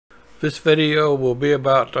This video will be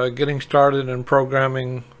about getting started in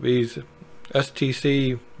programming these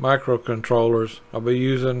STC microcontrollers. I'll be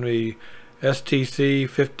using the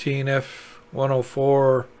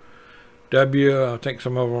STC15F104W. I think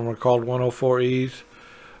some of them are called 104Es.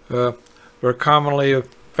 They're commonly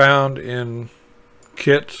found in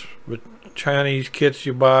kits, with Chinese kits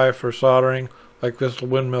you buy for soldering, like this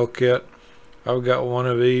windmill kit. I've got one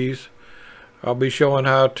of these. I'll be showing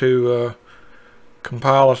how to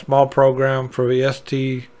compile a small program for the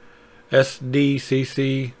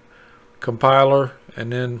SDCC compiler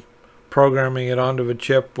and then programming it onto the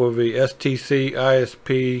chip with the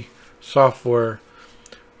STC-ISP software.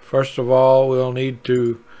 First of all, we'll need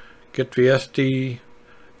to get the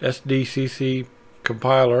SDCC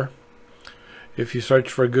compiler. If you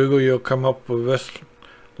search for Google, you'll come up with this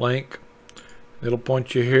link. It'll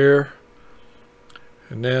point you here,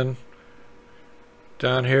 and then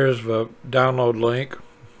down here is the download link.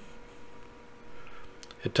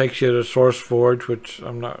 It takes you to SourceForge, which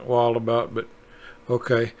I'm not wild about, but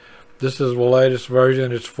okay. This is the latest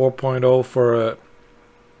version. It's 4.0 for a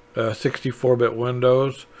 64-bit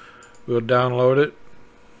Windows. We'll download it.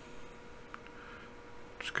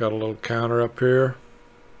 It's got a little counter up here.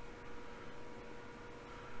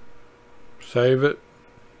 Save it.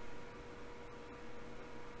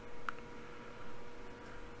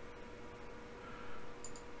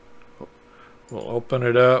 We'll open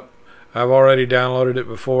it up. I've already downloaded it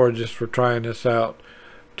before just for trying this out.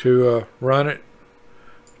 To run it,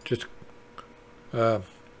 just run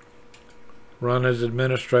as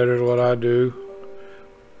administrator is what I do.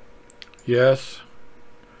 Yes.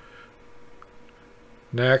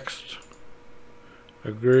 Next.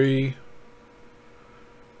 Agree.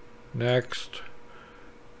 Next.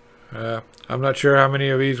 I'm not sure how many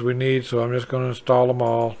of these we need, so I'm just going to install them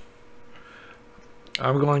all.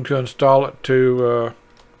 I'm going to install it to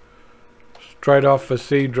straight off the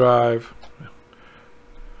C drive.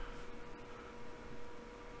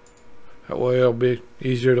 That way it'll be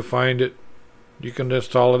easier to find it. You can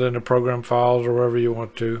install it in the program files or wherever you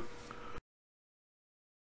want to.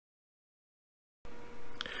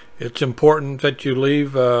 It's important that you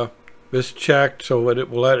leave this checked so that it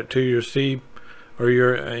will add it to your C or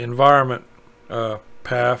your environment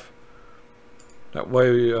path. That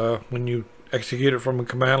way when you execute it from a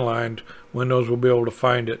command line, Windows will be able to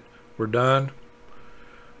find it. We're done.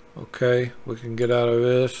 Okay, we can get out of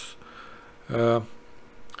this. Now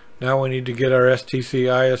we need to get our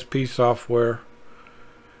STC-ISP software.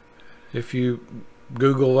 If you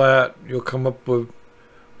Google that, you'll come up with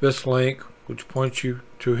this link, which points you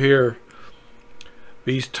to here.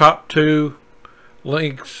 These top two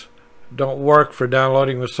links don't work for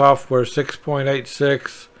downloading the software.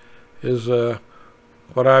 6.86 is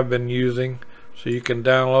what I've been using, so you can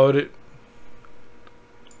download it.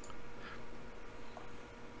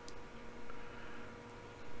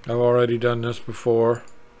 I've already done this before.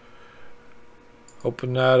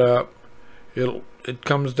 Open that up. It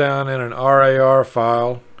comes down in an RAR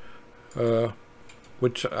file,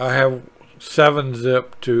 which I have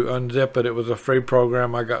 7-zip to unzip it. It was a free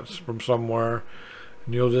program I got from somewhere,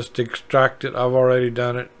 and you'll just extract it. I've already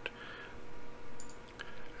done it,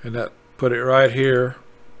 and that put it right here.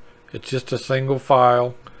 It's just a single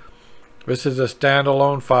file. This is a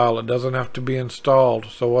standalone file. It doesn't have to be installed.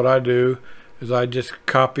 So what I do is I just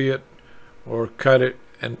copy it or cut it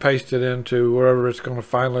and paste it into wherever it's going to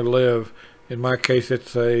finally live. In my case,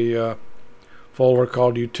 it's a folder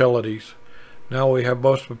called Utilities. Now we have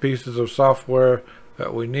both the pieces of software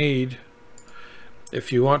that we need.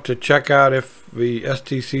 If you want to check out if the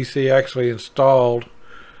STCC actually installed,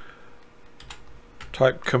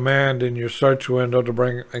 type command in your search window to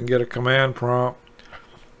bring and get a command prompt,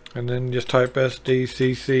 and then just type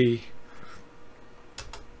SDCC,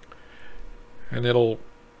 and it'll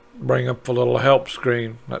bring up a little help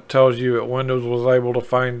screen that tells you that Windows was able to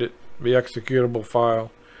find it, the executable file.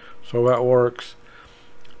 So that works.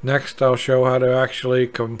 Next, I'll show how to actually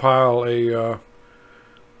compile a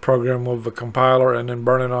program with the compiler and then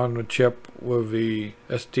burn it on the chip with the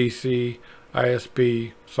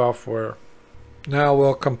STC-ISP software. Now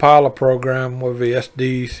we'll compile a program with the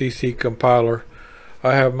SDCC compiler.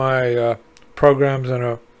 I have my programs in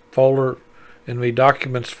a folder, in the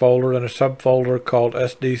documents folder, in a subfolder called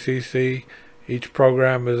SDCC. Each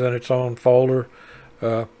program is in its own folder.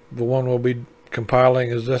 The one we'll be compiling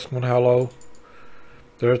is this one, Hello.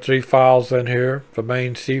 There are 3 files in here. The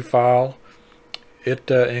main C file, it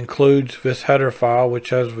includes this header file, which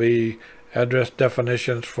has the address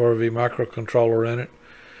definitions for the microcontroller in it.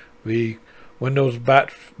 The Windows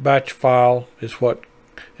batch file is what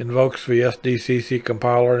invokes the SDCC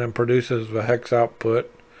compiler and produces the hex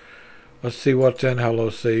output. Let's see what's in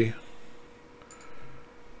Hello C.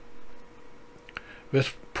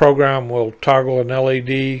 This program will toggle an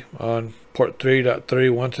LED on port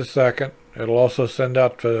 3.3 once a second. It'll also send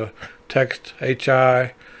out the text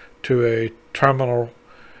HI to a terminal.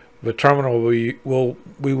 The terminal we will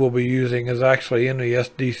be using is actually in the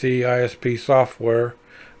SDC-ISP software.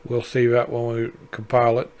 We'll see that when we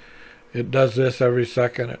compile it. It does this every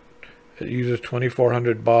second. It uses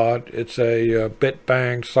 2400 baud. It's a bit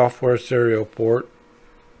bang software serial port.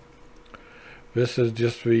 This is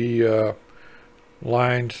just the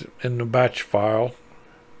lines in the batch file.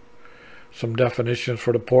 Some definitions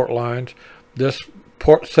for the port lines. This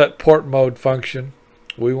set port mode function,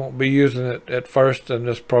 we won't be using it at first in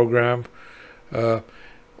this program. The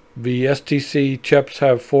STC chips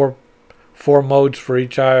have four modes for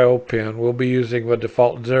each I/O pin. We'll be using the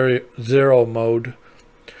default 0 mode,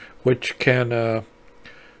 which can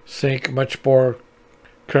sink much more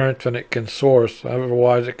current than it can source.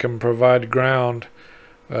 Otherwise, it can provide ground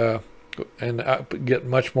and get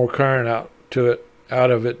much more current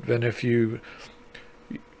out of it than if you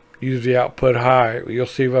use the output high. You'll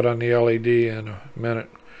see that on the LED in a minute.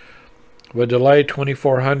 The delay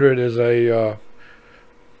 2400 is a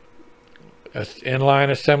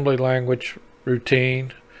inline assembly language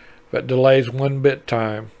routine that delays 1 bit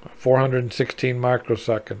time, 416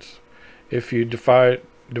 microseconds. If you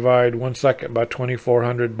divide 1 second by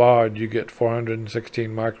 2400 baud, you get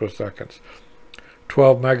 416 microseconds.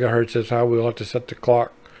 12 megahertz is how we'll have to set the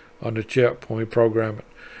clock on the chip when we program it.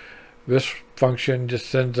 This function just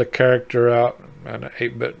sends a character out, an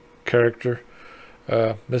 8-bit character.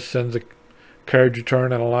 This sends a carriage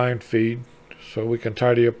return and a line feed, so we can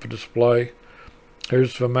tidy up the display.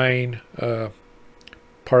 Here's the main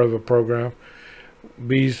part of the program.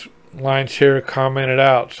 These lines here are commented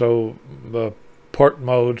out, so the port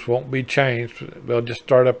modes won't be changed. They'll just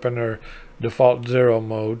start up in their default 0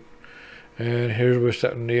 mode. And here we're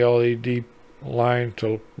setting the LED line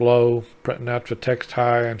to low, printing out the text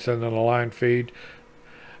high and sending a line feed.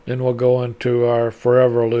 Then we'll go into our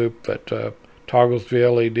forever loop that toggles the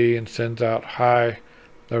LED and sends out high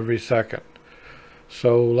every second.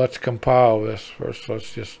 So let's compile this first.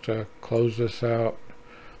 Let's just close this out.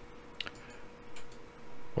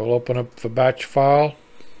 We'll open up the batch file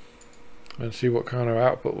and see what kind of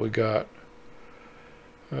output we got.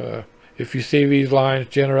 If you see these lines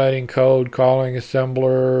generating code, calling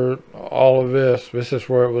assembler, all of this is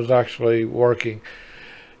where it was actually working.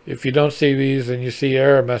 If you don't see these and you see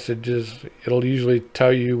error messages, it'll usually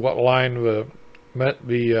tell you what line the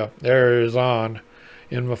error is on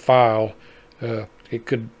in the file. It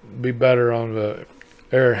could be better on the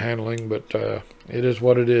error handling, but it is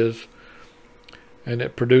what it is. And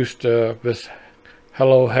it produced this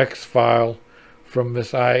hello hex file from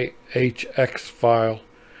this IHX file.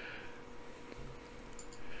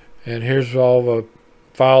 And here's all the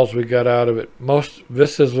files we got out of it.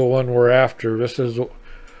 This is the one we're after. This is the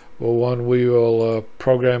one we will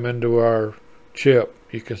program into our chip.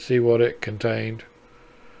 You can see what it contained.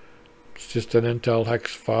 It's just an Intel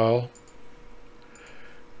hex file.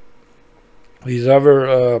 These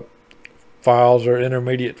other files are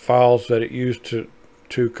intermediate files that it used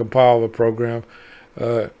to compile the program.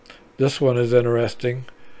 This one is interesting.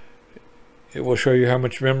 It will show you how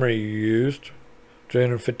much memory you used.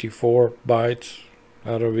 354 bytes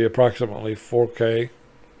out of the approximately 4K.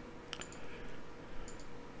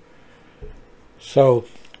 So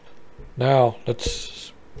now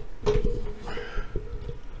let's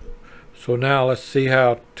see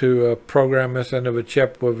how to program this into the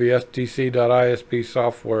chip with the STC.ISP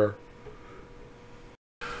software.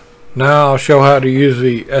 Now I'll show how to use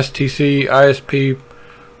the STC-ISP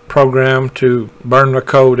program to burn the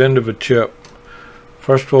code into the chip.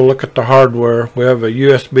 First we'll look at the hardware. We have a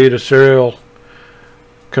USB to serial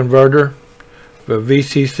converter. The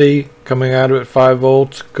VCC coming out of it 5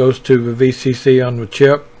 volts goes to the VCC on the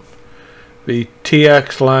chip. The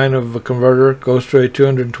TX line of the converter goes to a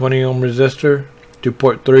 220 ohm resistor to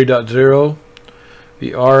port 3.0.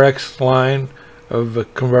 The RX line of the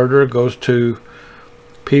converter goes to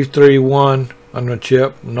P31 on the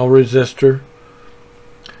chip, no resistor.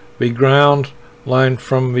 The ground line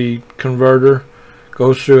from the converter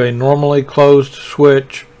goes through a normally closed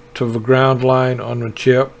switch to the ground line on the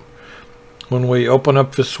chip. When we open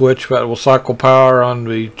up the switch, that will cycle power on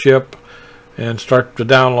the chip and start the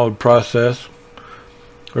download process.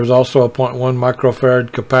 There's also a 0.1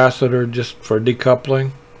 microfarad capacitor just for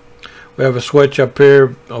decoupling. We have a switch up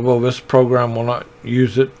here, although this program will not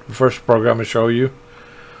use it. The first program I show you.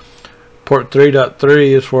 Port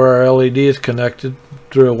 3.3 is where our LED is connected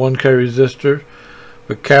through a 1K resistor.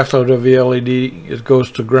 The cathode of the LED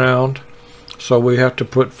goes to ground. So we have to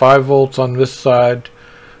put 5 volts on this side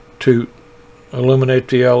to illuminate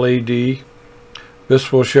the LED.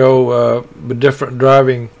 This will show the different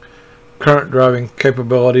current driving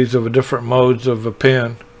capabilities of the different modes of a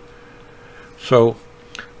pin. So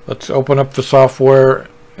let's open up the software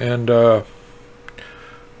and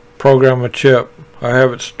program a chip. I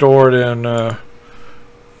have it stored in a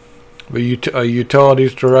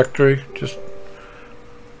utilities directory. Just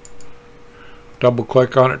double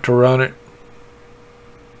click on it to run it.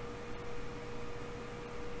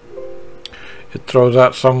 It throws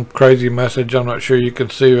out some crazy message. I'm not sure you can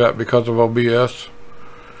see that because of OBS.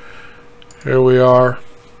 Here we are.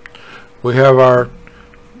 We have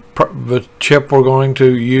the chip we're going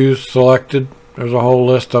to use selected. There's a whole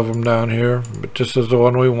list of them down here, but this is the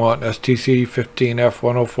one we want,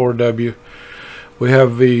 STC15F104 We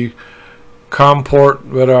have the COM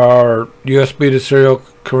port that our USB to serial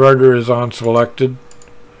converter is on selected.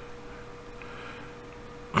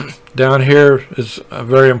 Down here is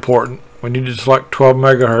very important. We need to select 12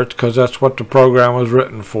 megahertz because that's what the program was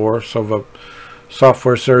written for, so the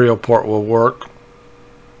software serial port will work.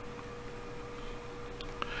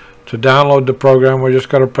 To download the program, we're just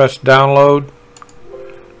going to press download.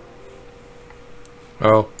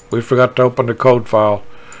 Oh, we forgot to open the code file.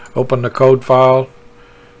 Open the code file.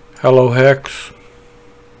 Hello Hex.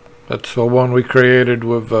 That's the one we created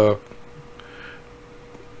with a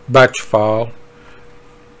batch file.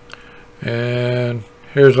 And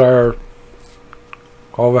here's all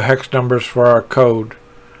the hex numbers for our code.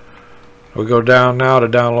 We go down now to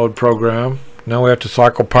download program. Now we have to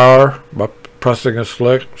cycle power by pressing a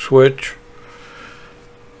switch,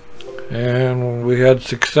 and we had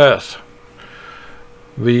success.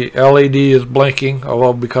 The LED is blinking,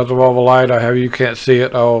 although because of all the light I have, you can't see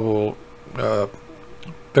it. I will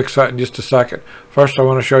fix that in just a second. First, I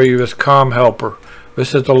want to show you this COM helper.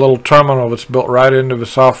 This is a little terminal that's built right into the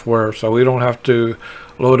software, so we don't have to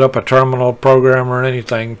load up a terminal program or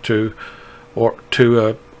anything to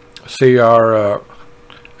see our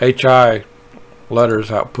HI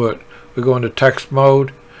letters output. We go into text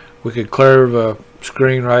mode. We could clear the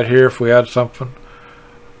screen right here if we had something.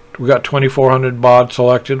 We got 2400 baud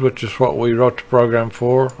selected, which is what we wrote the program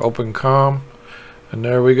for. Open COM, and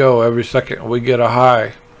there we go. Every second we get a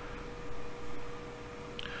high.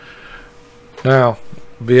 Now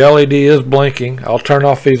the LED is blinking. I'll turn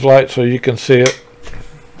off these lights so you can see it.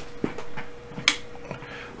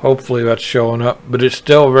 Hopefully that's showing up, but it's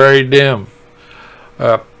still very dim.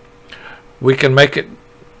 We can make it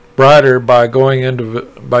brighter by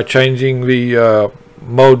by changing the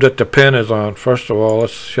mode that the pin is on. First of all,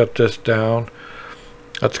 let's shut this down.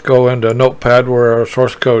 Let's go into Notepad where our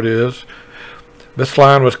source code is. This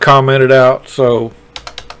line was commented out, so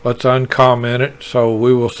let's uncomment it. So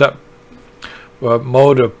we will set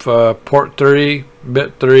mode of port 3,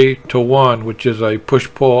 bit 3 to 1, which is a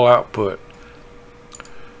push-pull output.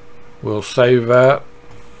 We'll save that.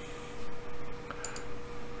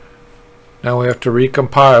 Now we have to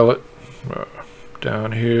recompile it.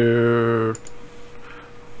 Down here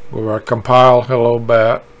with our compile hello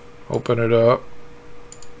bat, open it up.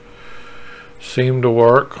 Seemed to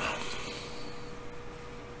work.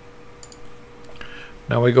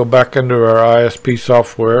 Now we go back into our ISP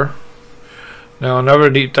software. Now another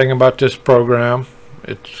neat thing about this program,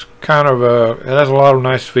 it's kind of it has a lot of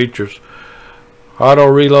nice features. Auto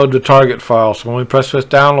reload the target file, so when we press this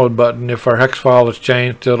download button, if our hex file is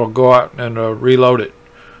changed, it'll go out and reload it.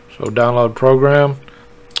 So download program,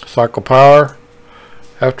 cycle power.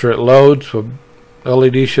 After it loads, the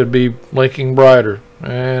LED should be blinking brighter,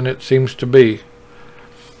 and it seems to be.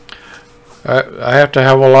 I have to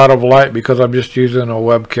have a lot of light because I'm just using a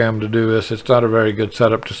webcam to do this. It's not a very good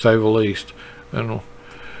setup, to say the least. And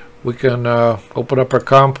we can open up our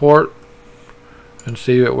COM port and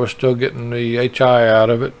see that we're still getting the HI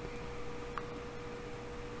out of it.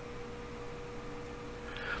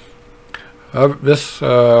 This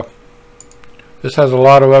has a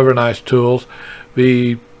lot of other nice tools.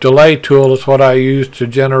 The delay tool is what I use to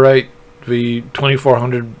generate the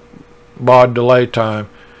 2400 baud delay time.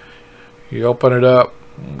 You open it up.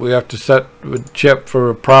 We have to set the chip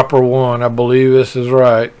for a proper one. I believe this is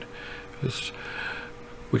right.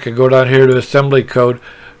 We can go down here to assembly code.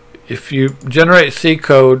 If you generate C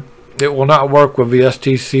code, it will not work with the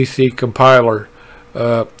STCC compiler.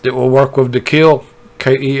 It will work with the KEIL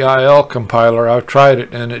compiler. I've tried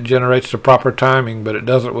it and it generates the proper timing, but it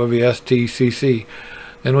doesn't with the STCC.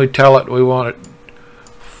 Then we tell it we want it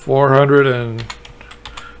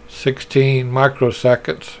 416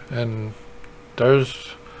 microseconds, and we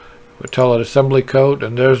tell it assembly code,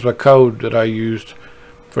 and there's the code that I used.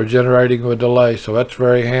 for generating a delay, so that's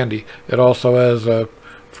very handy. It also has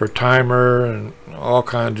for timer and all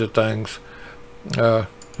kinds of things.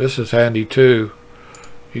 This is handy too.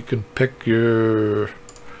 You can pick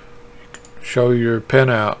show your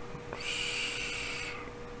pinout.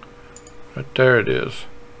 Right there it is.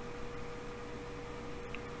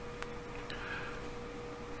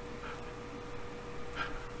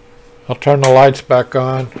 I'll turn the lights back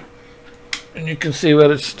on, and you can see that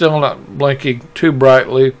it's still not blinking too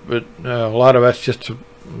brightly, but a lot of that's just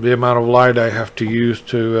the amount of light I have to use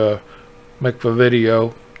to make the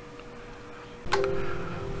video.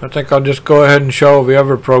 I think I'll just go ahead and show the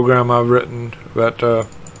other program I've written that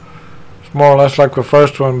it's more or less like the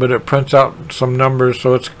first one, but it prints out some numbers,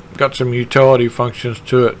 so it's got some utility functions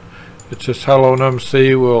to it. It's just Hello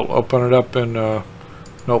NumC. We'll open it up in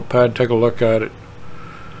Notepad, take a look at it.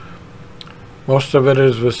 Most of it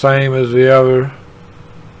is the same as the other.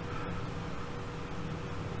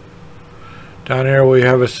 Down here we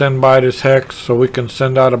have a send byte as hex, so we can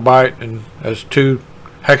send out a byte as 2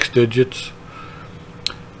 hex digits.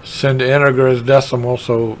 Send integer as decimal,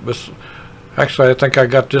 so this actually I think I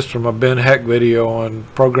got this from a Ben Heck video on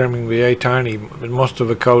programming the A-Tiny, and most of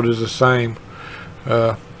the code is the same,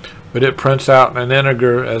 but it prints out an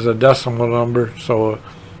integer as a decimal number, so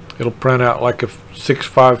it'll print out like a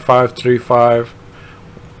 65535.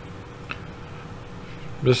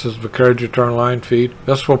 This is the carriage return line feed.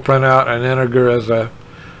 This will print out an integer as a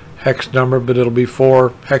hex number, but it'll be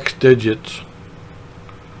 4 hex digits.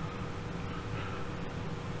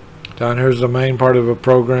 Down here's the main part of a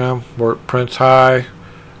program where it prints high.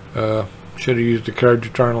 Should have used the carriage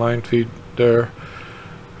return line feed there.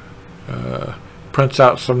 Prints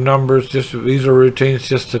out some numbers. These are routines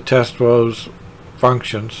just to test those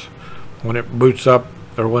functions. When it boots up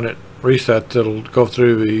or when it resets, it'll go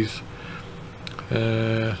through these.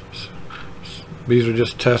 These are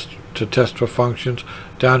just to test for functions.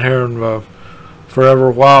 Down here in the forever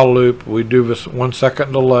while loop, we do this 1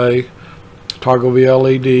 second delay, toggle the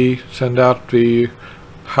LED, send out the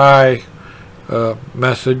high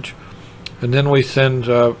message, and then we send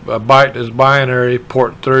a byte as binary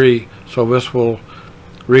port 3, so this will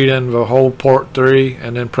read in the whole port 3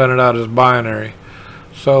 and then print it out as binary.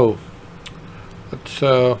 So let's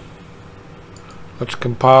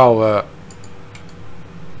compile that.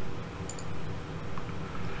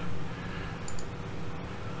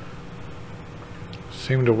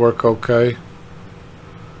 Seemed to work okay.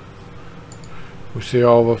 We see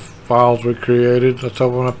all the files we created. Let's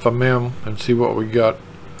open up the mem and see what we got.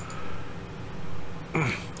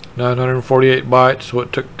 948 bytes, so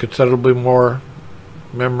it took considerably more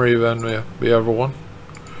memory than the other one.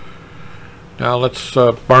 Now let's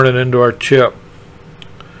burn it into our chip.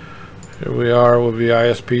 Here we are with the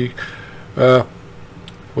ISP.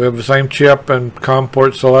 We have the same chip and COM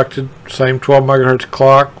port selected, same 12 megahertz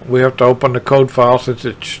clock. We have to open the code file since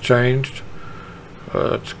it's changed.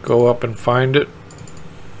 Let's go up and find it.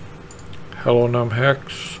 Hello Num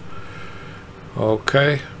Hex.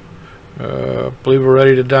 Okay. Believe we're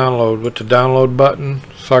ready to download. With the download button,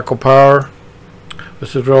 cycle power.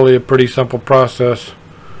 This is really a pretty simple process.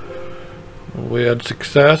 We had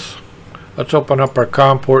success. Let's open up our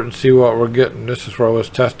COM port and see what we're getting. This is where I was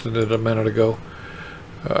testing it a minute ago.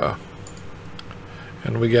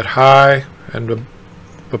 And we get high and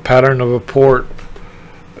the pattern of a port.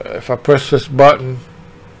 If I press this button,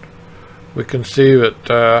 we can see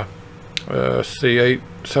that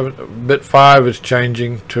bit 5 is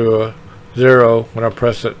changing to a 0 when I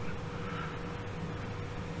press it.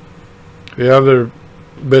 The other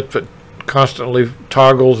bit that constantly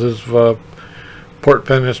toggles is the port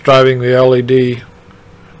pin that's driving the LED.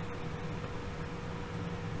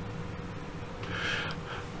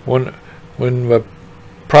 When the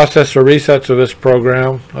processor resets of this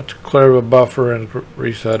program, let's clear the buffer and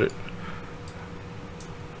reset it.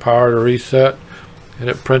 Power to reset, and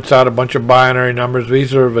it prints out a bunch of binary numbers.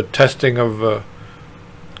 These are the testing of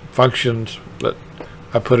functions that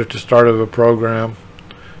I put at the start of the program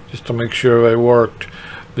just to make sure they worked.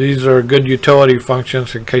 These are good utility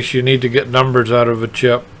functions in case you need to get numbers out of a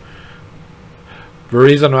chip. The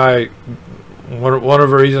reason one of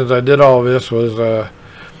the reasons I did all this was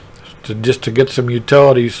just to get some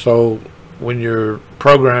utilities, so when you're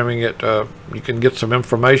programming it, you can get some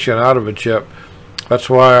information out of a chip. That's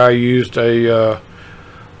why I used a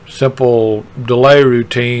simple delay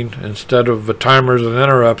routine instead of the timers and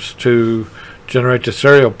interrupts to generate the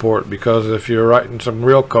serial port, because if you're writing some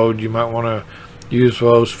real code, you might want to use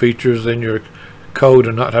those features in your code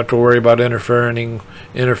and not have to worry about interfering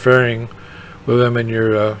with them in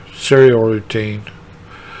your serial routine.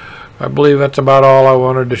 I believe that's about all I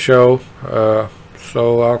wanted to show.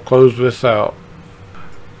 so I'll close this out.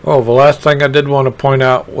 Oh, the last thing I did want to point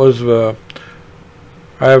out was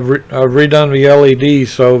I've redone the LED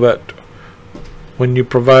so that when you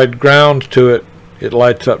provide ground to it, it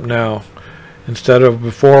lights up now, instead of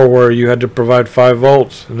before where you had to provide 5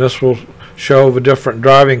 volts. And this will show the different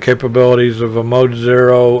driving capabilities of a mode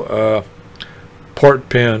 0 port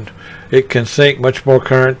pin. It can sink much more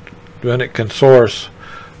current than it can source.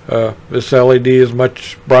 This LED is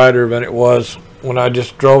much brighter than it was when I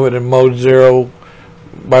just drove it in mode 0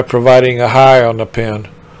 by providing a high on the pin.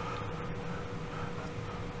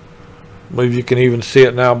 I believe you can even see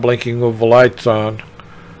it now blinking with the lights on.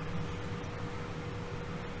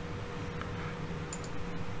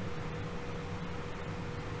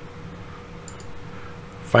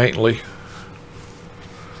 Faintly.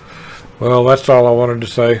 Well, that's all I wanted to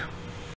say.